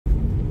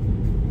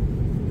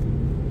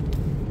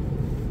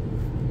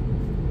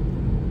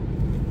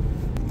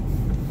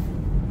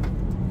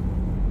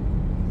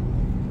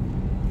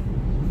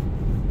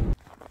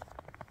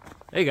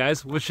Hey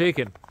guys, what's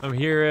shaking? I'm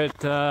here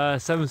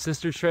at Seven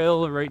Sisters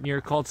Trail right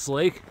near Cultus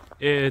Lake.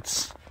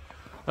 It's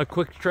a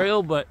quick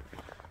trail, but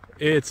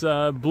it's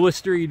a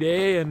blistery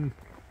day and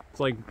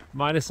it's like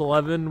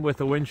 -11 with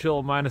a wind chill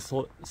of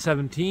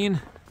 -17.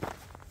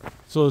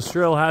 So this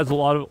trail has a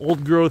lot of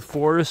old growth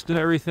forest and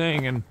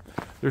everything, and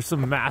there's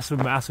some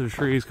massive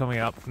trees coming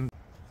up.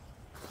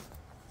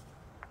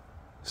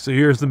 So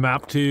here's the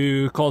map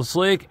to Cultus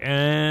Lake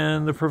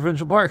and the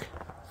provincial park.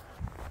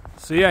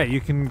 So yeah, you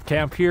can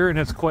camp here and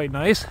it's quite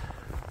nice.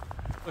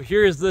 Well,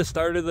 here's the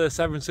start of the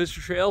Seven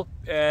Sisters Trail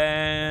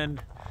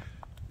and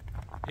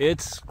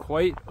it's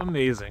quite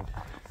amazing.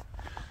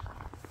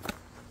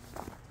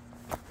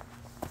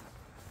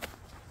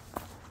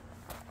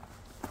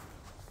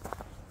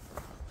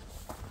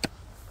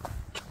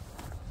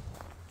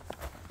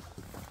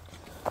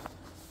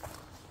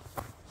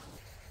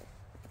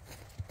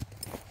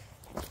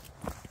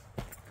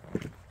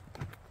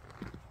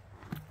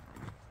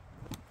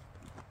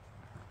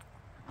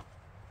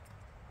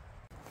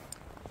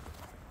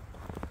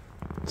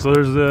 So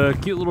there's a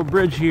cute little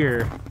bridge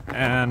here,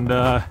 and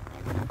a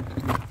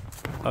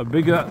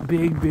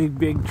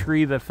big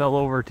tree that fell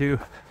over too.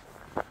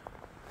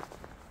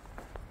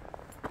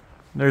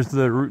 There's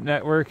the root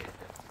network.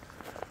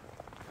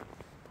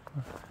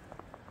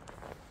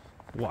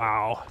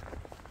 Wow.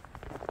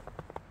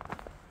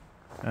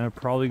 And it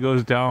probably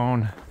goes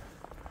down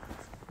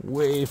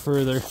way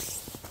further.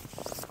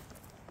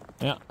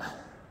 Yeah,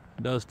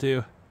 it does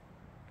too.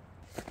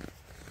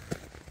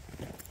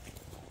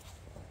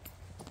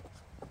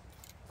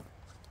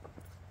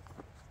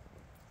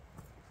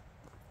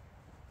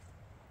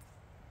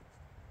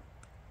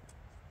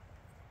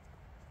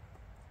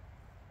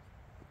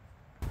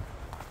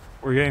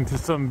 We're getting to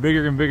some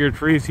bigger and bigger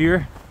trees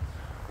here.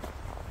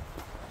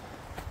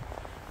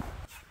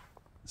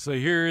 So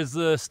here is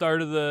the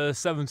start of the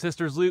Seven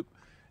Sisters Loop.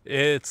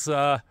 It's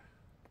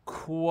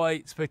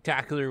quite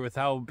spectacular with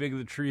how big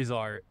the trees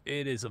are.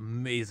 It is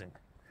amazing.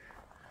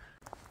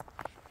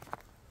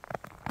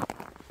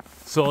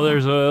 So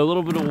there's a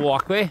little bit of a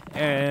walkway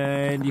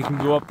and you can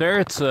go up there.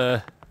 It's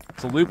a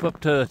loop up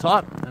to the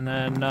top, and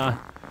then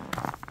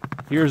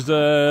here's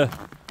the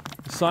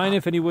sign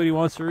if anybody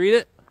wants to read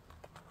it.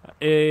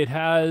 It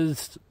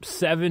has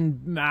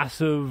 7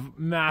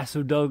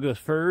 massive Douglas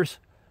firs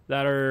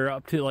that are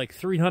up to like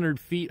 300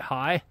 feet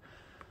high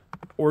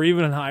or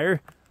even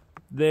higher.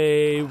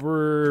 They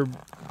were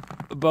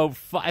about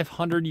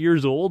 500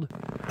 years old.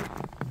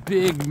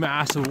 Big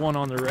massive one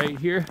on the right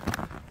here.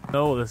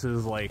 Oh, this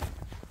is like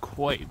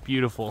quite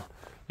beautiful.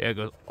 Yeah, it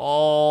goes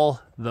all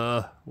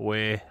the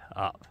way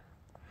up.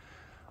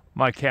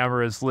 My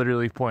camera is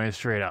literally pointed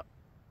straight up.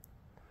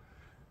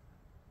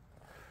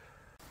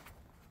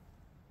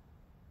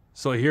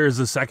 So here's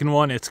the second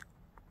one. It's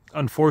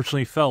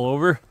unfortunately fell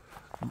over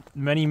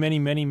many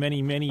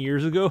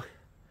years ago.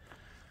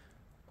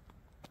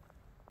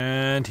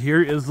 And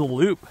here is the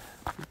loop.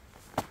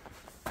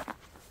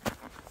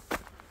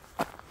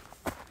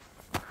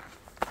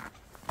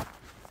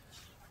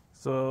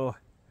 So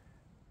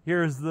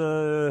here's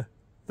the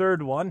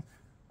third one.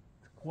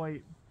 It's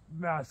quite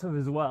massive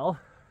as well.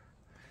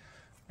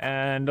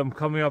 And I'm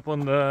coming up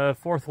on the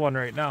fourth one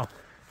right now.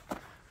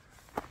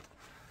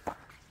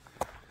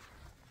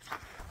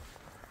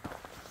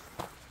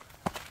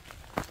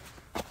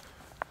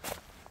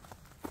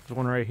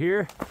 One right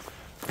here.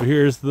 So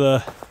here's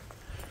the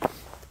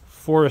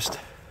forest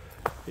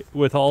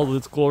with all of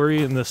its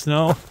glory in the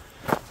snow.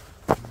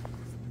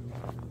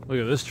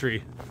 Look at this tree.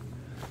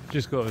 It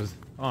just goes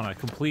on a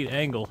complete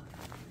angle.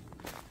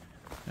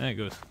 And it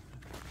goes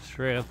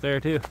straight up there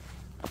too.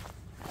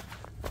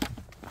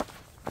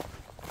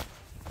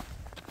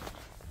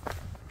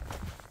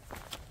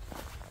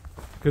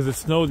 Because it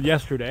snowed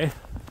yesterday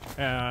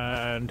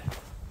and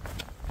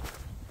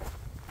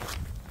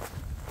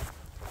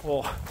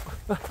oh.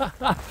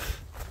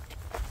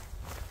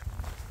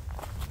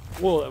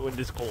 Whoa, that wind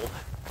is cold.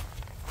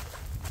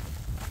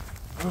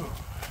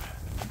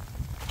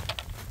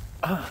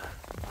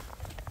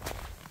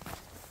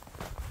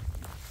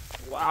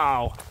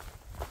 Wow.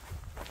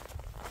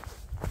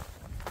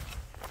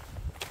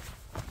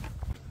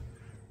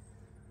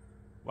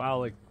 Wow,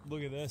 like,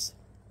 look at this.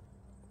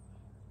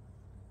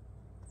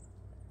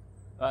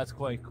 That's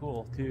quite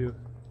cool, too.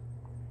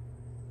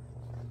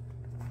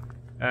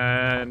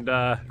 And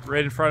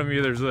right in front of me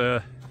there's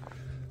a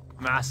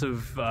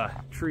massive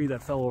tree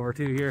that fell over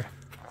too here.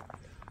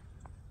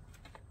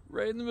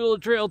 Right in the middle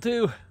of the trail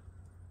too.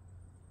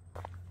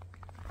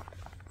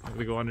 I'm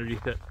gonna go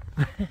underneath it.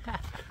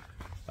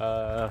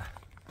 Yeah.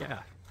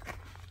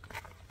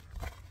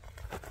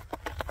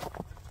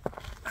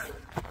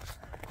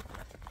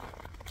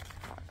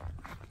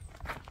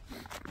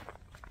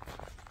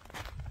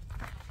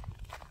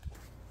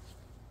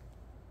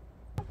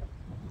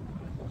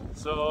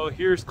 So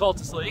here's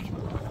Cultus Lake.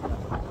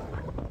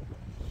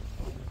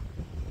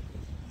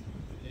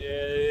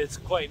 It's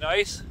quite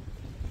nice.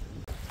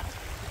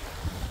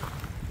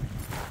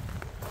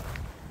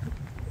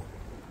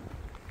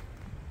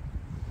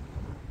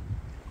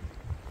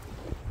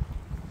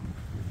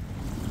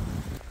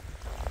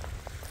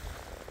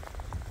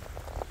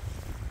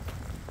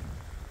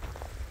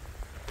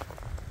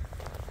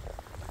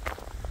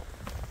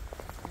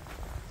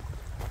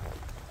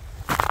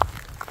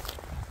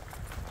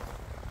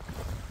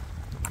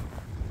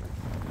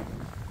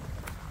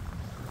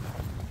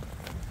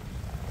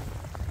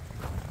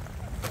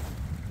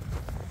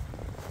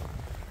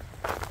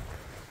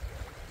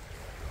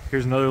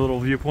 Here's another little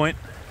viewpoint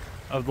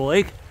of the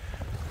lake.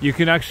 You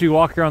can actually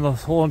walk around the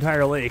whole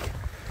entire lake,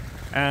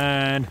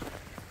 and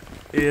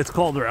it's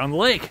called Around the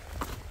Lake.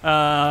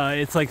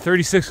 It's like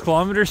 36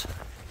 kilometers.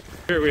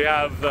 Here we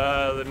have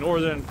the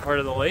northern part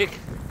of the lake,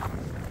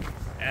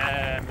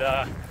 and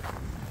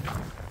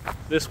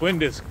this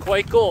wind is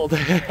quite cold.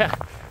 It's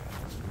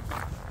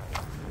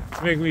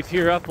making me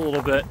tear up a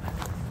little bit.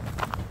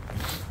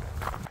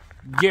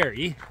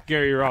 Gary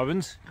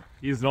Robbins,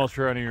 he's an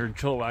ultra runner in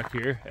Chilliwack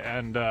here,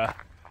 and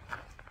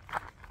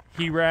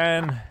he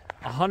ran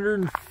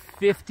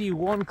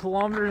 151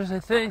 kilometers, I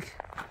think,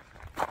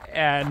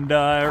 and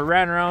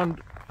ran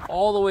around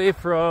all the way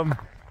from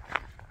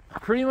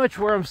pretty much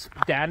where I'm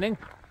standing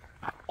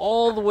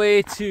all the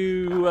way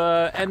to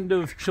end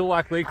of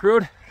Chilliwack Lake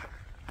Road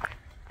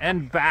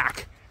and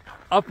back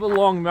up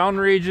along mountain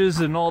ranges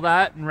and all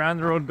that, and ran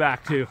the road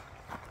back too.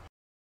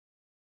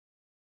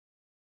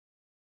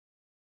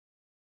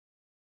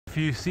 If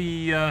you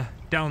see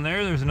down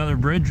there, there's another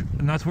bridge,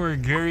 and that's where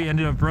Gary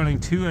ended up running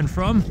to and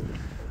from.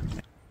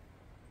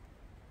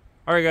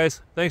 Alright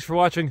guys, thanks for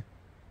watching.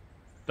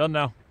 Done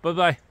now. Bye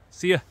bye.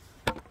 See ya.